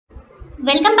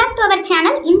Welcome back to our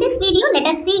channel. In this video, let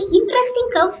us see interesting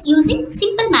curves using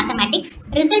simple mathematics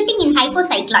resulting in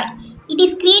hypocycloid. It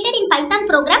is created in Python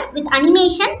program with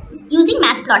animation using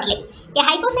Matplotlib. A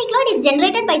hypocycloid is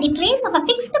generated by the trace of a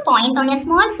fixed point on a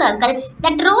small circle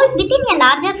that rolls within a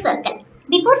larger circle.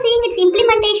 Before seeing its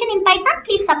implementation in Python,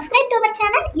 please subscribe to our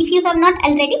channel if you have not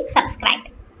already subscribed.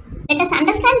 Let us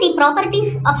understand the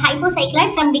properties of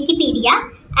hypocycloid from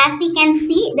Wikipedia. As we can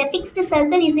see, the fixed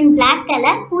circle is in black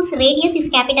color whose radius is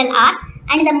capital R,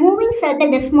 and the moving circle,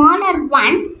 the smaller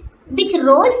one, which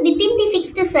rolls within the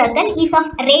fixed circle, is of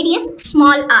radius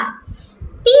small r.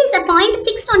 P is a point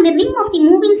fixed on the rim of the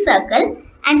moving circle,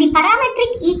 and the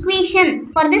parametric equation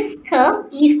for this curve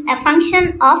is a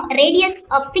function of radius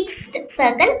of fixed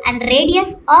circle and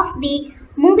radius of the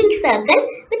moving circle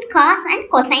with cos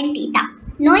and cosine theta.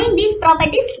 Knowing these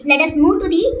properties, let us move to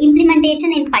the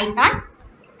implementation in Python.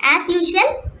 As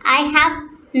usual, I have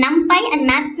NumPy and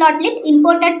Matplotlib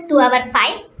imported to our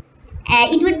file.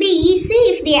 It would be easy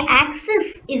if the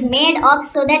axis is made of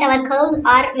so that our curves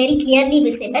are very clearly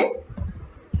visible.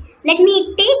 Let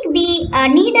me take the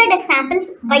needed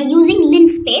samples by using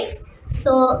linspace.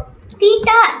 So,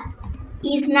 theta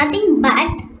is nothing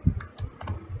but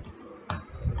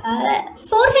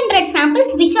 400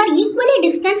 samples which are equally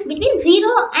distanced between 0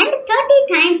 and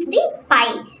 30 times the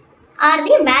pi are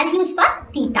the values for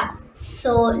theta. So,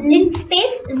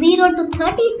 linspace 0 to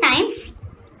 30 times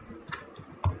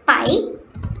pi,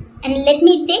 and let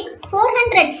me take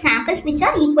 400 samples which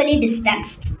are equally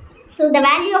distanced. So, the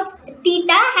value of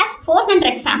theta has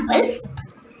 400 samples.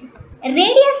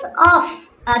 Radius of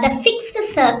the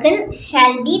fixed circle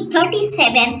shall be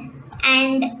 37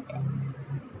 and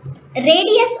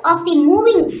radius of the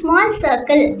moving small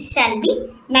circle shall be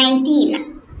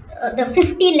 19. The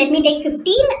 15, let me take 15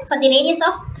 for the radius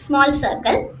of small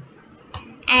circle,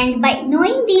 and by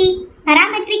knowing the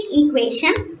parametric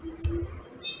equation,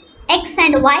 x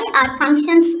and y are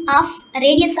functions of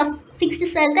radius of fixed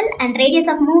circle and radius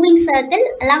of moving circle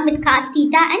along with cos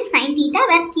theta and sin theta,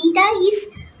 where theta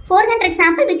is 400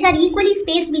 samples which are equally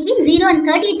spaced between 0 and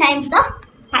 30 times of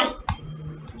pi.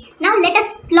 Now let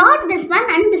us plot this one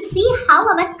and see how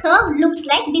our curve looks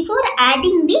like before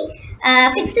adding the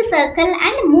fixed circle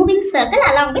and moving circle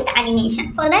along with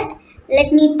animation. For that,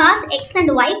 let me pass x and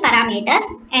y parameters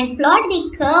and plot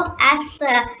the curve as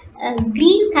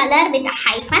green color with a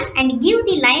hyphen and give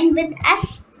the line width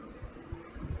as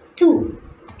 2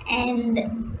 and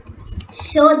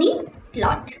show the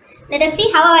plot. Let us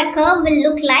see how our curve will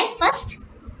look like first.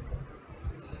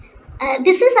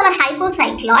 This is our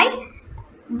hypocycloid.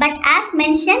 But as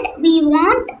mentioned, we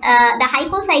want the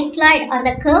hypocycloid or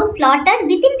the curve plotted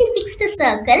within the fixed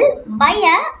circle by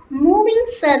a moving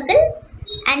circle,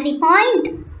 and the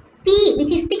point P,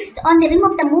 which is fixed on the rim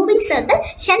of the moving circle,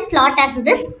 shall plot as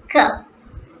this curve.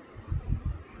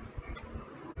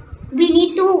 We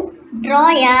need to draw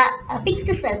a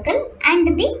fixed circle and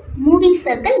the moving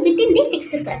circle within the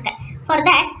fixed circle. For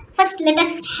that, first let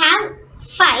us have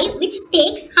phi, which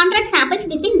takes 100 samples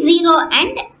between 0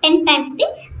 and 10 times the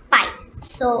pi.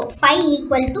 So, phi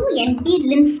equal to np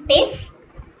linspace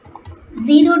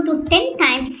 0 to 10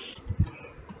 times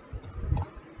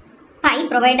pi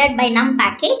provided by num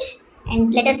package,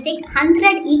 and let us take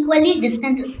 100 equally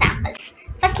distant samples.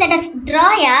 First, let us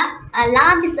draw a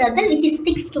large circle which is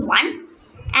fixed to 1.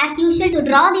 As usual, to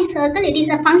draw the circle, it is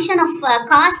a function of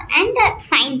cos and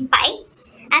sin pi.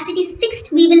 As it is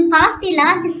fixed, we will pass the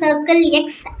large circle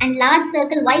x and large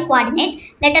circle y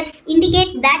coordinate. Let us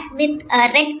indicate that with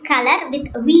a red color with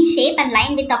V shape and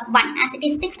line width of 1. As it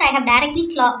is fixed, I have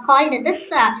directly called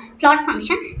this plot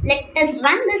function. Let us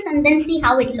run this and then see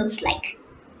how it looks like.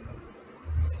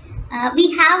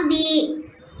 We have the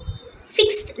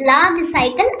fixed large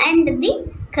cycle and the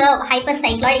curve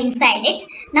hypercycloid inside it.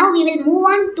 Now we will move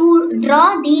on to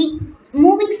draw the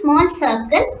moving small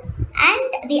circle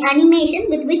and the animation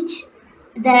with which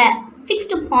the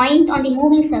fixed point on the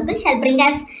moving circle shall bring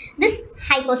us this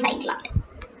hypocycloid.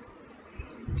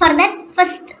 For that,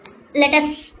 first let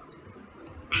us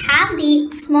have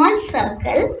the small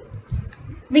circle,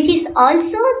 which is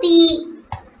also the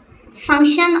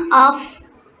function of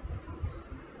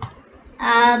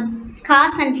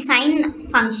cos and sin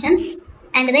functions,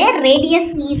 and their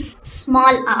radius is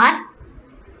small r.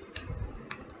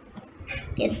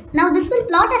 Yes. Now this will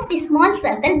plot as the small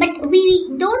circle, but we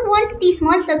don't want the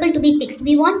small circle to be fixed.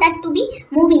 We want that to be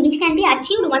moving, which can be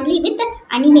achieved only with the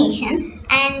animation.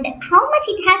 And how much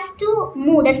it has to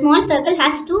move, the small circle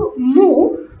has to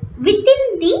move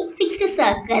within the fixed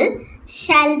circle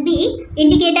shall be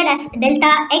indicated as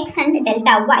delta x and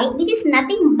delta y, which is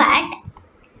nothing but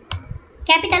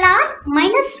capital R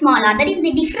minus small r, that is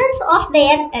the difference of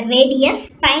their radius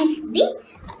times the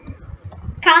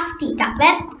cos theta,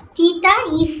 where theta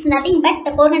is nothing but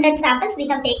the 400 samples we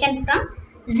have taken from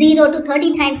 0 to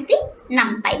 30 times the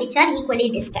numpy, which are equally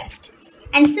distanced.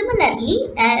 And similarly,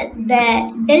 the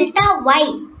delta y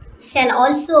shall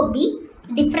also be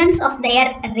difference of their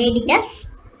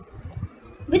radius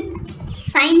with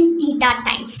sine theta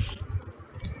times.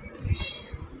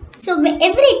 So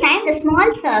every time the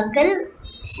small circle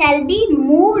shall be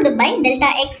moved by delta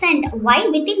x and y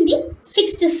within the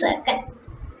fixed circle.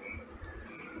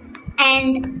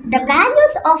 And the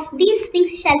values of these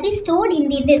things shall be stored in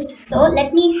the list. So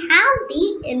let me have the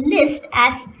list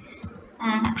as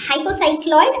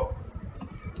hypocycloid.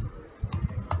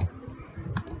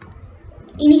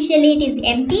 Initially it is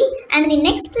empty, and the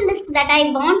next list that I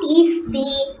want is the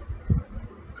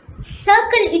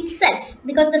circle itself,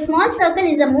 because the small circle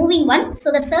is a moving one, so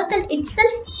the circle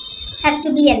itself has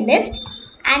to be a list.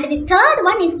 And the third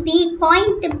one is the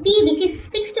point P, which is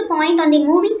fixed point on the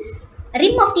moving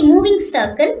rim of the moving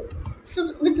circle.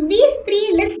 So with these three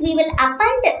lists we will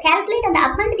calculate and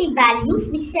append the values,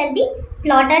 which shall be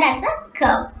plotted as a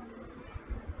curve.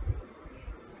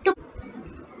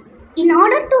 In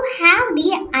order to have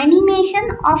the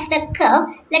animation of the curve,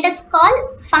 let us call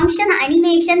function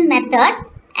animation method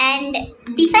and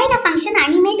define a function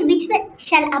animate which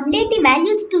shall update the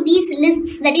values to these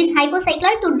lists, that is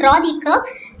hypocycloid, to draw the curve.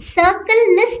 Circle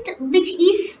list, which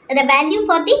is the value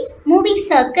for the moving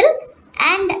circle,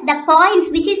 and the points,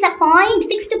 which is a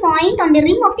fixed point on the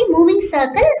rim of the moving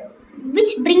circle,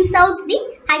 which brings out the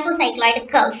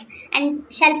hypocycloid curves, and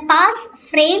shall pass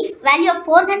frames value of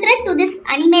 400 to this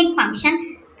animate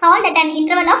function called at an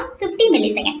interval of 50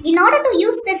 milliseconds. In order to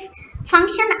use this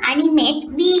function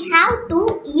animate, we have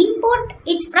to import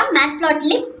it from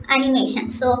Matplotlib animation.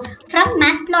 So from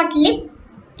Matplotlib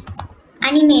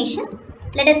animation,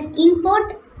 let us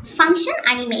import function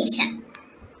animation.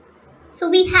 So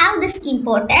we have this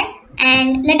imported,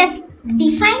 and let us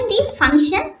define the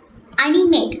function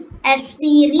animate. As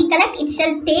we recollect, it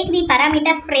shall take the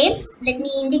parameter frames. Let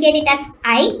me indicate it as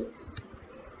I.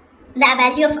 The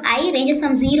value of I ranges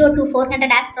from 0 to 400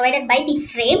 as provided by the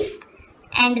frames,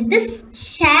 and this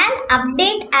shall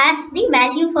update as the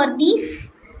value for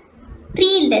these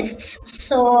three lists.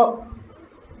 So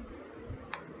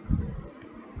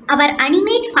our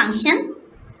animate function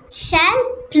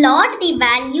shall plot the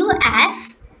value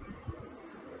as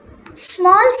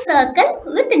small circle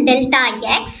with delta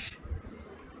x,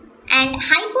 and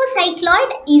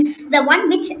hypocycloid is the one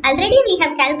which already we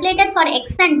have calculated for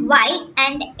x and y,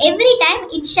 and every time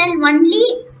it shall only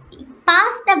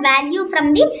pass the value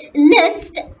from the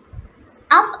list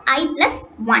of I plus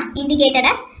 1, indicated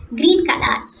as green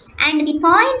color, and the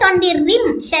point on the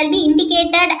rim shall be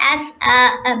indicated as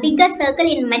a bigger circle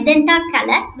in magenta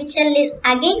color, which shall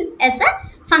again as a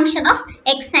function of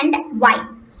x and y.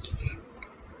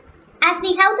 As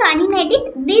we have to animate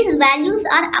it, these values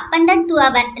are appended to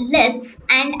our lists,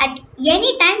 and at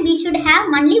any time we should have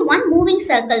only one moving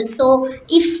circle. So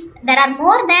if there are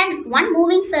more than one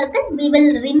moving circle, we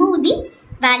will remove the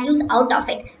values out of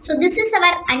it. So this is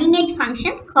our animate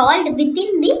function called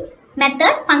within the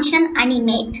method function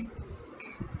animate.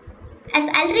 As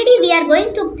already we are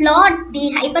going to plot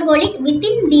the hyperbolic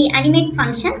within the animate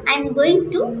function, I am going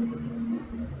to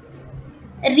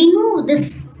remove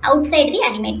this outside the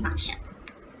animate function.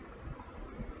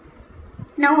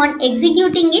 Now on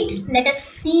executing it, let us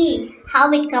see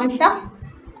how it comes up.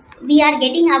 We are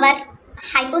getting our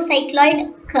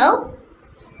hypocycloid curve.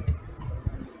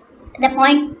 The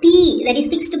point P, that is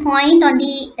fixed point on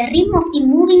the rim of the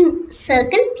moving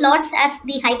circle, plots as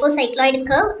the hypocycloid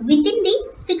curve within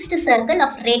the fixed circle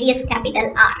of radius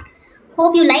capital R.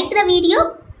 Hope you liked the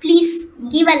video. Please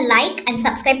give a like and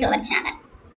subscribe to our channel.